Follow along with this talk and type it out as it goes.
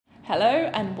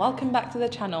Hello and welcome back to the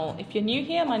channel. If you're new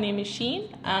here, my name is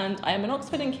Sheen and I am an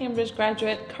Oxford and Cambridge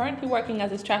graduate currently working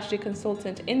as a strategy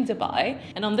consultant in Dubai.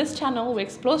 And on this channel, we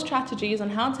explore strategies on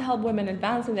how to help women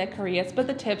advance in their careers, but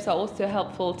the tips are also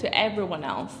helpful to everyone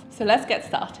else. So let's get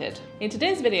started. In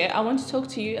today's video, I want to talk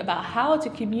to you about how to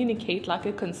communicate like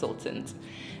a consultant.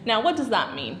 Now, what does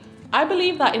that mean? I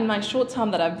believe that in my short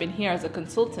time that I've been here as a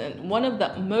consultant, one of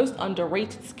the most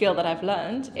underrated skills that I've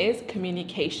learned is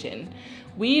communication.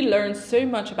 We learn so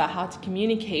much about how to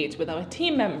communicate with our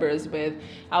team members, with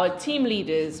our team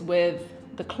leaders, with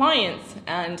the clients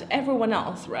and everyone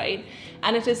else, right?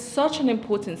 And it is such an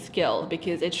important skill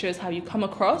because it shows how you come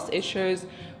across, it shows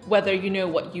whether you know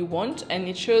what you want, and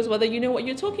it shows whether you know what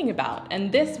you're talking about.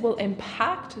 And this will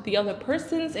impact the other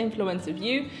person's influence of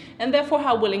you and therefore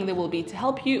how willing they will be to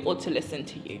help you or to listen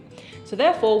to you. So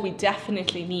therefore, we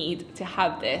definitely need to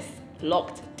have this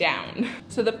locked down.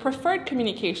 So the preferred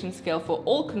communication skill for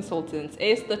all consultants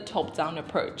is the top-down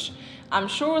approach. I'm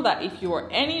sure that if you are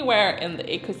anywhere in the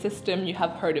ecosystem, you have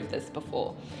heard of this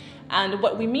before. And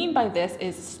what we mean by this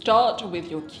is start with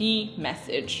your key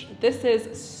message. This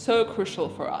is so crucial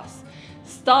for us.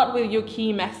 Start with your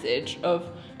key message of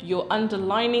your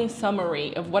underlining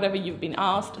summary of whatever you've been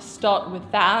asked. Start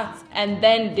with that and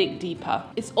then dig deeper.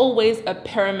 It's always a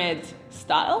pyramid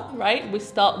style, right? We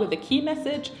start with the key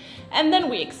message and then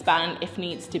we expand if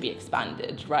needs to be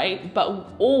expanded, right? But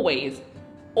always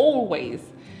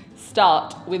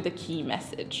start with the key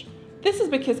message. This is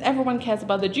because everyone cares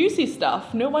about the juicy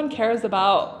stuff. No one cares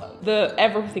about the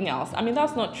everything else. I mean,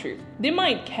 that's not true. They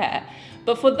might care,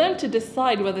 but for them to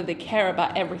decide whether they care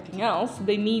about everything else,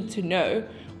 they need to know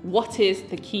what is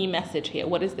the key message here?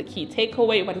 What is the key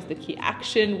takeaway? What is the key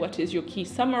action? What is your key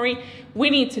summary? We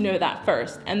need to know that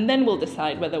first, and then we'll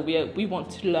decide whether we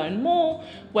want to learn more,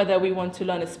 whether we want to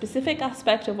learn a specific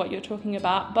aspect of what you're talking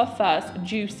about, but first,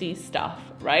 juicy stuff,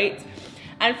 right?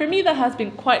 And for me, that has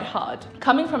been quite hard.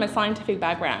 Coming from a scientific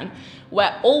background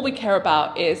where all we care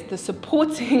about is the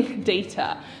supporting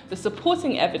data, the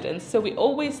supporting evidence. So we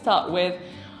always start with,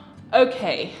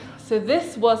 okay, so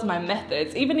this was my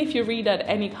methods. Even if you read at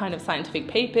any kind of scientific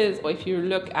papers or if you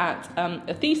look at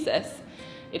a thesis,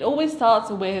 it always starts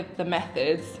with the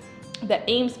methods, the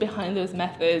aims behind those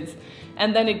methods,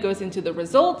 and then it goes into the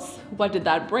results. What did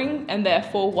that bring? And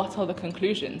therefore, what are the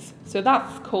conclusions? So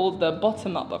that's called the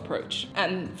bottom-up approach.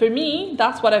 And for me,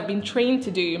 that's what I've been trained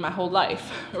to do my whole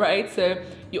life, right? So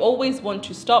you always want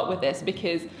to start with this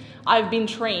because I've been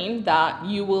trained that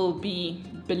you will be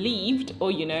believed,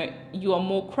 or you are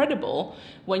more credible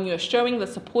when you're showing the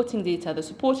supporting data, the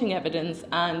supporting evidence,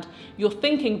 and you're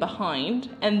thinking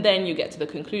behind, and then you get to the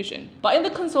conclusion. But in the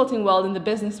consulting world, in the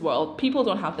business world, people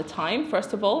don't have the time,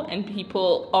 first of all, and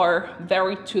people are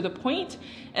very to the point,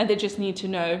 and they just need to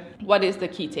know what is the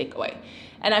key takeaway.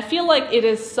 And I feel like it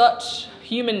is such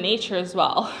human nature as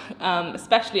well,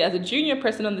 especially as a junior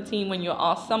person on the team, when you're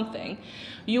asked something,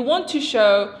 you want to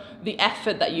show the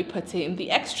effort that you put in,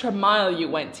 the extra mile you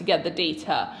went to get the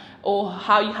data, or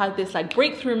how you had this like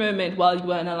breakthrough moment while you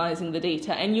were analyzing the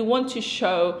data, and you want to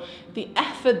show the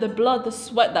effort, the blood, the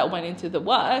sweat that went into the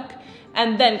work,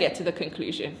 and then get to the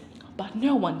conclusion. But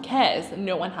no one cares,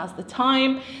 no one has the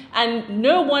time, and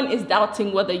no one is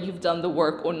doubting whether you've done the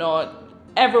work or not.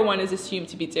 Everyone is assumed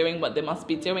to be doing what they must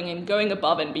be doing and going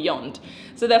above and beyond.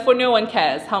 So therefore, no one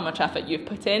cares how much effort you've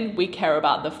put in. We care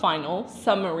about the final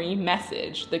summary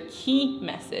message, the key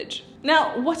message.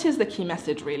 Now, what is the key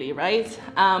message really, right?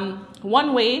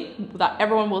 One way that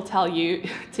everyone will tell you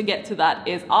to get to that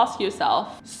is ask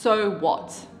yourself, so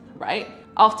what, right?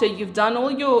 After you've done all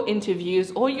your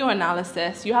interviews, all your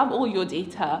analysis, you have all your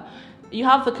data, you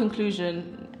have the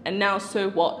conclusion, and now, so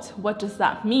what? What does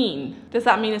that mean? Does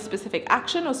that mean a specific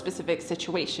action or specific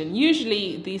situation?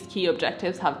 Usually, these key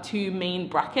objectives have two main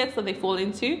brackets that they fall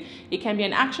into. It can be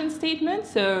an action statement,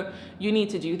 so you need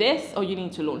to do this, or you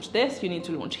need to launch this, you need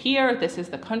to launch here, this is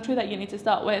the country that you need to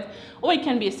start with. Or it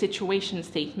can be a situation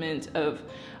statement of,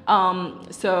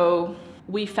 so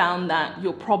we found that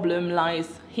your problem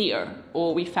lies here,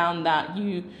 or we found that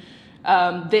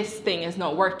this thing is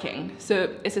not working.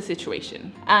 So it's a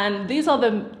situation. And these are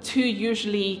the two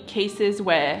usually cases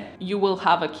where you will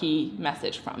have a key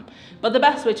message from. But the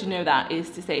best way to know that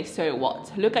is to say, so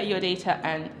what? Look at your data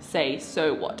and say,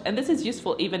 so what? And this is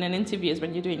useful even in interviews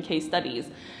when you're doing case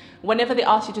studies. Whenever they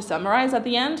ask you to summarize at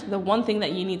the end, the one thing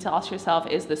that you need to ask yourself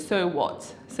is the so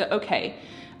what. So, okay,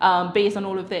 based on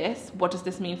all of this, what does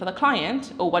this mean for the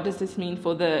client, or what does this mean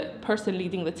for the person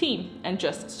leading the team? And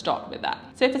just start with that.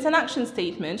 So if it's an action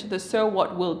statement, the so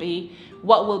what will be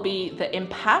the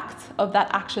impact of that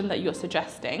action that you're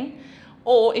suggesting.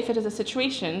 Or if it is a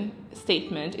situation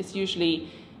statement, it's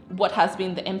usually what has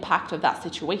been the impact of that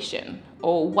situation,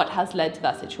 or what has led to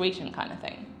that situation, kind of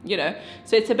thing, you know?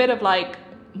 So it's a bit of like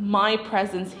my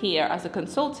presence here as a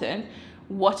consultant.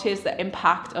 What is the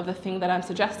impact of the thing that I'm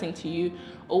suggesting to you?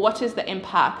 Or what is the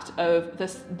impact of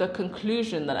the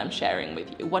conclusion that I'm sharing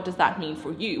with you? What does that mean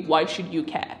for you? Why should you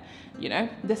care? You know,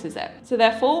 this is it. So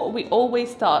therefore, we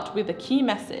always start with the key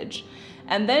message.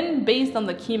 And then based on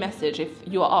the key message, if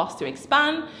you are asked to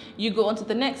expand, you go on to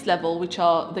the next level, which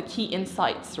are the key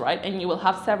insights, right? And you will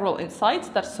have several insights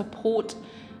that support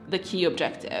the key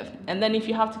objective. And then if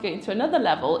you have to get into another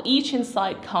level, each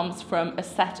insight comes from a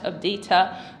set of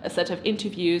data, a set of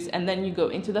interviews, and then you go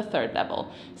into the third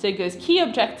level. So it goes key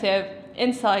objective,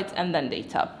 insights, and then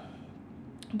data.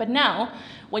 But now,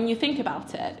 when you think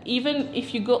about it, even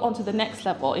if you go on to the next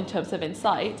level in terms of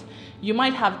insight, you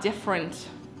might have different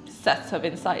sets of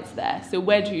insights there. So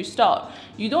where do you start?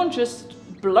 You don't just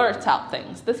blurt out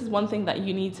things. This is one thing that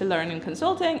you need to learn in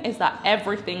consulting, is that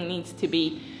everything needs to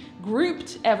be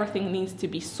grouped, everything needs to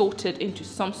be sorted into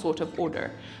some sort of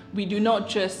order. We do not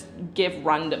just give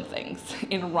random things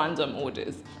in random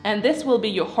orders. And this will be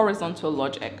your horizontal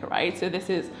logic, right? So this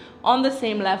is on the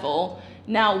same level.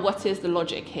 Now, what is the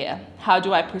logic here? How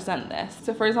do I present this?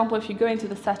 So for example, if you go into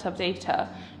the set of data,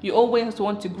 you always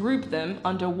want to group them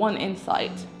under one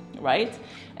insight, right?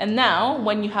 And now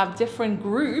when you have different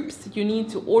groups, you need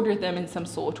to order them in some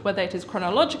sort, whether it is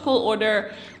chronological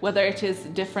order, whether it is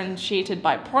differentiated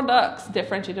by products,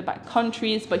 differentiated by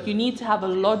countries, but you need to have a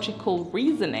logical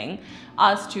reasoning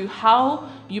as to how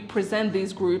you present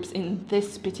these groups in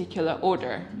this particular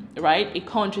order, right? It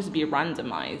can't just be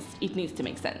randomized. It needs to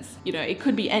make sense. You know, it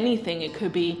could be anything. It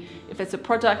could be, if it's a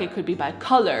product, it could be by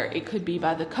color, it could be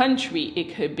by the country,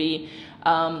 it could be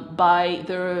by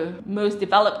the most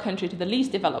developed country to the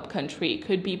least developed country. It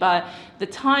could be by the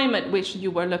time at which you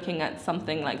were looking at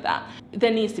something like that. There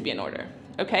needs to be an order,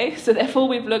 okay? So therefore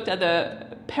we've looked at the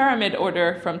pyramid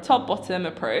order from top bottom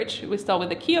approach. We start with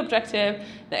the key objective,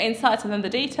 the insights, and then the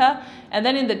data. And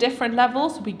then in the different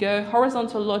levels, we go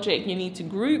horizontal logic. You need to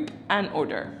group and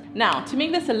order. Now, to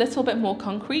make this a little bit more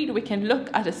concrete, we can look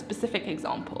at a specific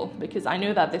example, because I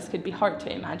know that this could be hard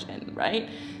to imagine, right?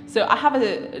 So I have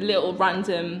a little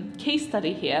random case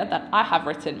study here that I have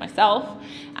written myself,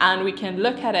 and we can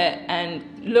look at it and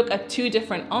look at two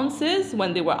different answers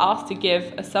when they were asked to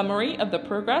give a summary of the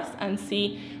progress and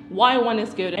see why one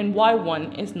is good and why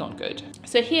one is not good.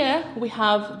 So here we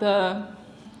have the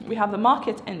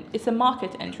market, and it's a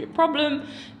market entry problem.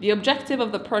 The objective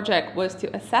of the project was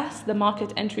to assess the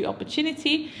market entry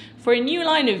opportunity for a new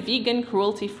line of vegan,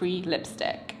 cruelty-free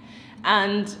lipstick.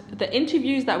 And the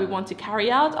interviews that we want to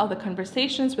carry out are the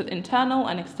conversations with internal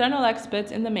and external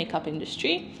experts in the makeup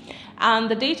industry. And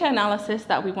the data analysis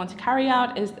that we want to carry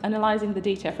out is analyzing the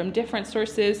data from different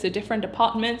sources, so different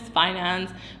departments,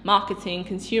 finance, marketing,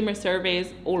 consumer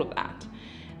surveys, all of that.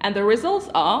 And the results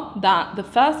are that the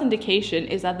first indication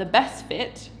is that the best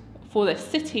fit for the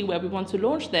city where we want to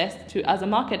launch this as a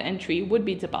market entry would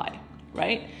be Dubai,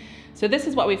 right? So this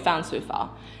is what we found so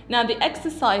far. Now the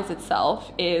exercise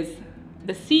itself is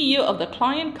the CEO of the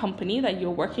client company that you're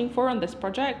working for on this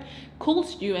project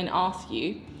calls you and asks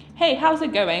you, hey, how's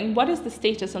it going? What is the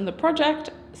status on the project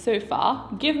so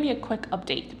far? Give me a quick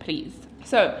update, please.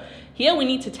 So here we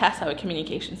need to test our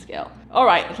communication skill. All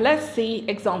right, let's see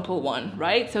example one,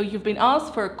 right? So you've been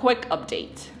asked for a quick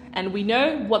update, and we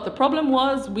know what the problem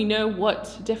was, we know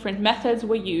what different methods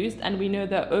were used, and we know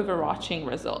the overarching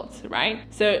results, right?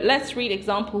 So let's read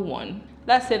example one.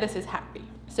 Let's say this is Harry.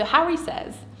 So Harry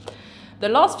says, the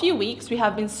last few weeks, we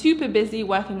have been super busy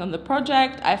working on the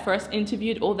project. I first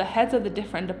interviewed all the heads of the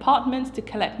different departments to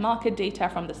collect market data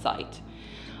from the site.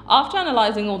 After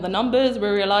analyzing all the numbers, we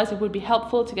realized it would be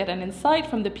helpful to get an insight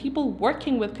from the people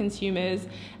working with consumers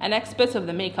and experts of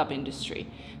the makeup industry.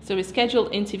 So we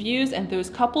scheduled interviews, and those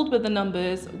coupled with the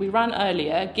numbers we ran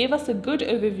earlier gave us a good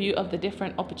overview of the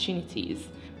different opportunities.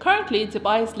 Currently,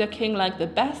 Dubai is looking like the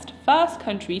best first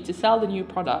country to sell the new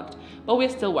product, but we're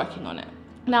still working on it.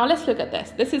 Now let's look at this.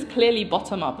 This is clearly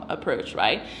bottom-up approach,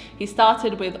 right? He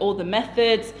started with all the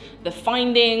methods, the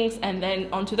findings, and then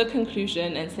onto the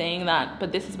conclusion and saying that,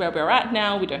 but this is where we're at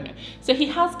now, we don't know. So he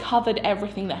has covered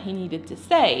everything that he needed to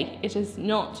say. It is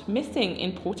not missing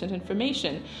important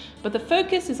information, but the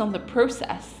focus is on the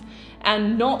process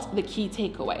and not the key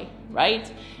takeaway,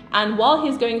 right? And while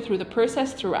he's going through the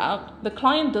process throughout, the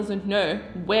client doesn't know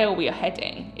where we are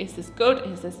heading. Is this good?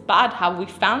 Is this bad? Have we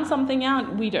found something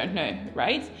out? We don't know,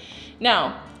 right?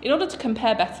 Now, in order to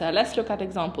compare better, let's look at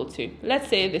example 2. Let's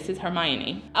say this is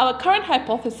Hermione. Our current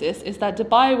hypothesis is that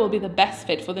Dubai will be the best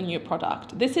fit for the new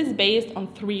product. This is based on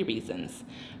 3 reasons.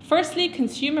 Firstly,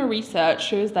 consumer research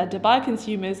shows that Dubai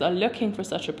consumers are looking for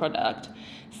such a product.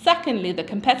 Secondly, the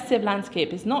competitive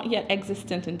landscape is not yet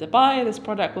existent in Dubai. This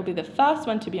product will be the first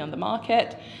one to be on the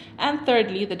market. And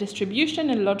thirdly, the distribution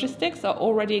and logistics are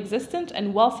already existent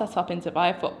and well set up in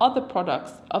Dubai for other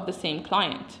products of the same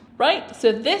client. Right?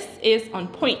 So this is on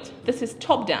point. This is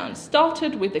top down.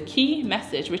 Started with the key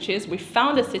message, which is we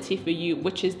found a city for you,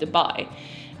 which is Dubai.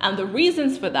 And the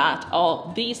reasons for that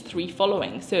are these three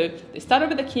following. So they started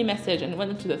with the key message and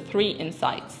went into the 3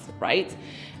 insights, right?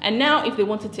 And now if they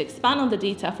wanted to expand on the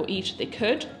data for each, they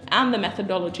could, and the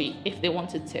methodology if they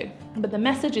wanted to. But the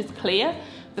message is clear.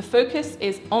 The focus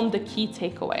is on the key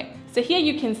takeaway. So here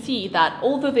you can see that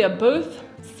although they are both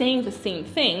saying the same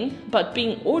thing, but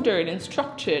being ordered and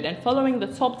structured and following the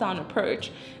top-down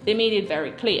approach, they made it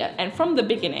very clear. And from the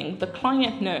beginning, the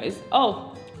client knows,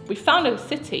 oh, we found a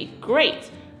city, great.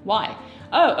 Why?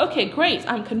 Oh, okay,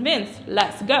 great, I'm convinced,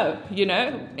 let's go, you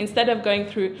know, instead of going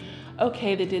through,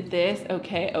 okay, they did this,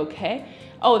 okay,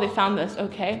 oh, they found this,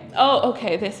 okay, oh,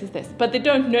 okay, this is this. But they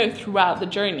don't know throughout the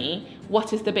journey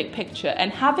what is the big picture,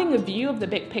 and having a view of the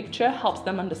big picture helps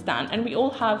them understand. And we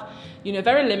all have, you know,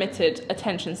 very limited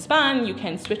attention span. You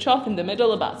can switch off in the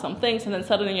middle about some things and then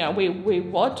suddenly you're, wait,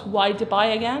 what? Why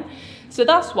Dubai again? So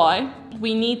that's why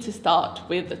we need to start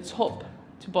with the top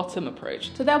to bottom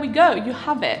approach. So there we go, you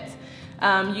have it.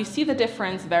 You see the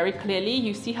difference very clearly.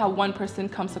 You see how one person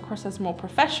comes across as more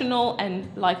professional and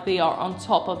like they are on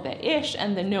top of their ish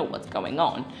and they know what's going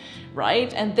on,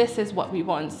 right? And this is what we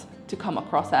want to come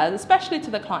across as, especially to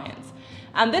the clients.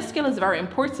 And this skill is very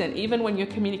important even when you're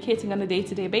communicating on a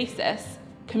day-to-day basis.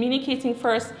 Communicating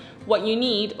first what you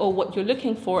need or what you're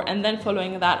looking for and then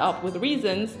following that up with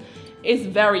reasons is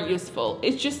very useful.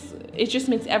 It just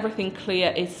makes everything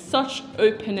clear. It's such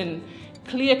open and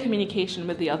clear communication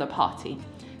with the other party.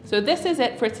 So this is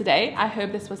it for today. I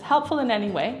hope this was helpful in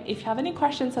any way. If you have any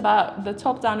questions about the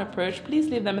top-down approach, please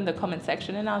leave them in the comment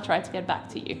section and I'll try to get back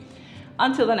to you.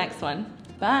 Until the next one,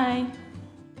 bye.